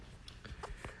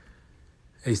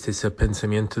Este es el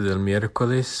pensamiento del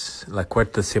miércoles, la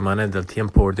cuarta semana del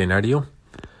tiempo ordinario,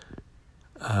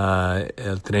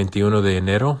 el 31 de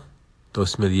enero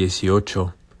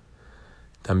 2018.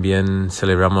 También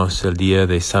celebramos el día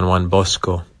de San Juan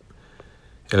Bosco.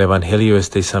 El Evangelio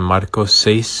es de San Marcos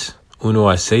 6, 1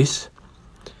 a 6.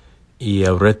 Y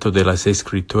el reto de las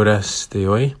Escrituras de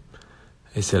hoy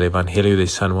es el Evangelio de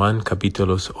San Juan,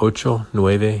 capítulos 8,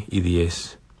 9 y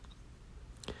 10.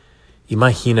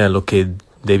 Imagina lo que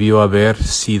debió haber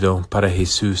sido para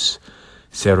Jesús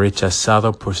ser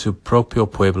rechazado por su propio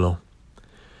pueblo.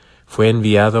 Fue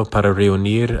enviado para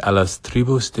reunir a las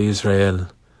tribus de Israel.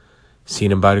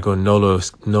 Sin embargo, no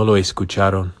lo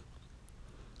escucharon.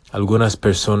 Algunas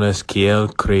personas que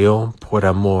él creó por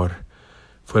amor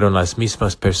fueron las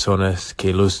mismas personas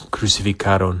que los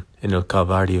crucificaron en el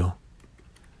Calvario.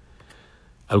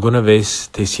 ¿Alguna vez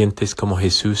te sientes como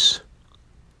Jesús?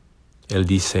 Él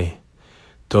dice: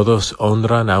 todos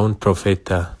honran a un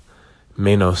profeta,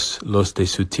 menos los de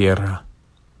su tierra.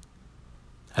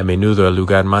 A menudo el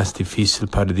lugar más difícil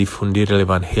para difundir el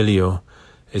Evangelio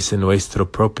es en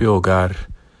nuestro propio hogar,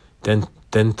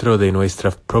 dentro de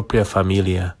nuestra propia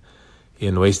familia y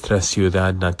en nuestra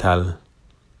ciudad natal.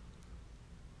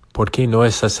 ¿Por qué no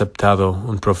es aceptado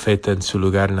un profeta en su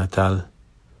lugar natal?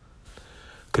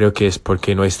 Creo que es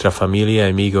porque nuestra familia y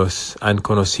amigos han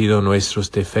conocido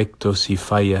nuestros defectos y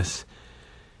fallas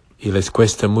y les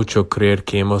cuesta mucho creer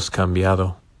que hemos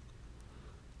cambiado.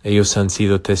 Ellos han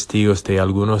sido testigos de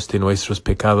algunos de nuestros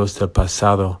pecados del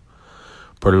pasado,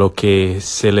 por lo que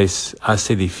se les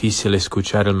hace difícil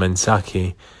escuchar el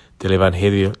mensaje del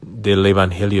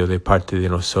Evangelio de parte de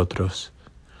nosotros.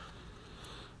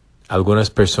 Algunas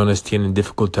personas tienen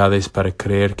dificultades para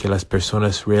creer que las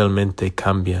personas realmente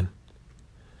cambian.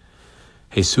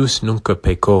 Jesús nunca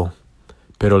pecó,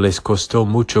 pero les costó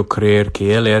mucho creer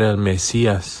que Él era el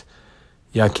Mesías,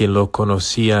 ya que lo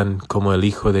conocían como el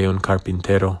hijo de un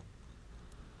carpintero.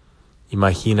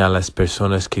 Imagina a las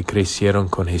personas que crecieron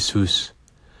con Jesús.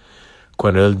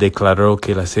 Cuando Él declaró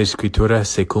que las Escrituras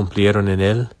se cumplieron en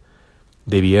Él,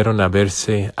 debieron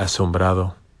haberse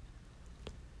asombrado.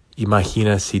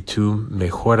 Imagina si tu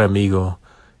mejor amigo,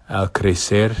 al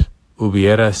crecer,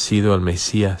 hubiera sido el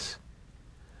Mesías.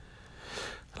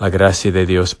 La gracia de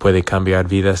Dios puede cambiar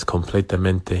vidas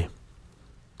completamente.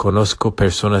 Conozco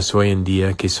personas hoy en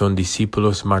día que son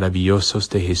discípulos maravillosos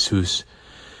de Jesús,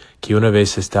 que una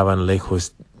vez estaban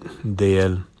lejos de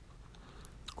Él.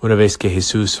 Una vez que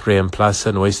Jesús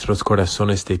reemplaza nuestros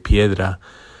corazones de piedra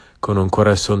con un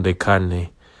corazón de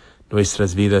carne,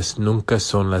 nuestras vidas nunca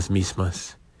son las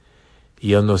mismas.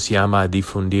 Y Él nos llama a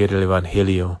difundir el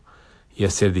Evangelio y a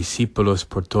ser discípulos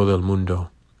por todo el mundo.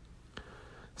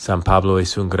 San Pablo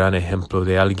es un gran ejemplo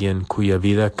de alguien cuya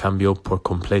vida cambió por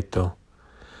completo.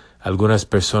 Algunas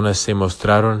personas se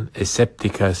mostraron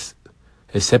escépticas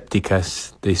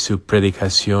de su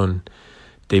predicación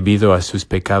debido a sus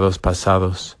pecados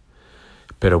pasados,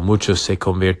 pero muchos se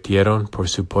convirtieron por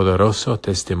su poderoso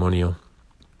testimonio.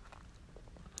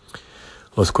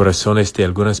 Los corazones de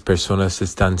algunas personas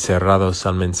están cerrados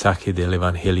al mensaje del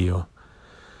Evangelio.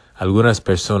 Algunas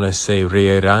personas se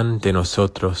reirán de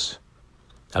nosotros.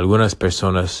 Algunas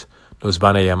personas nos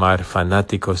van a llamar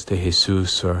fanáticos de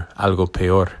Jesús o algo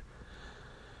peor.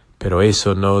 Pero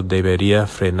eso no debería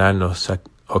frenarnos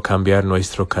o cambiar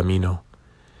nuestro camino.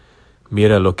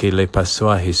 Mira lo que le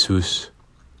pasó a Jesús.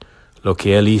 Lo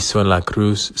que Él hizo en la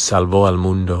cruz salvó al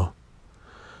mundo.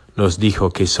 Nos dijo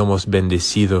que somos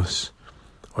bendecidos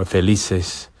o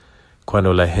felices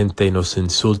cuando la gente nos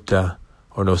insulta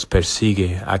o nos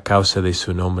persigue a causa de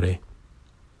su nombre.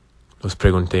 Nos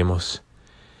preguntemos: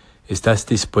 ¿estás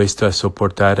dispuesto a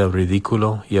soportar el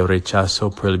ridículo y el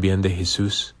rechazo por el bien de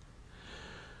Jesús?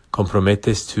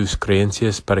 ¿Comprometes tus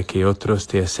creencias para que otros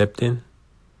te acepten?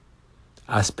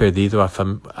 ¿Has perdido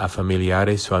a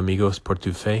familiares o amigos por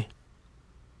tu fe?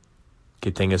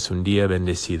 Que tengas un día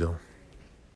bendecido.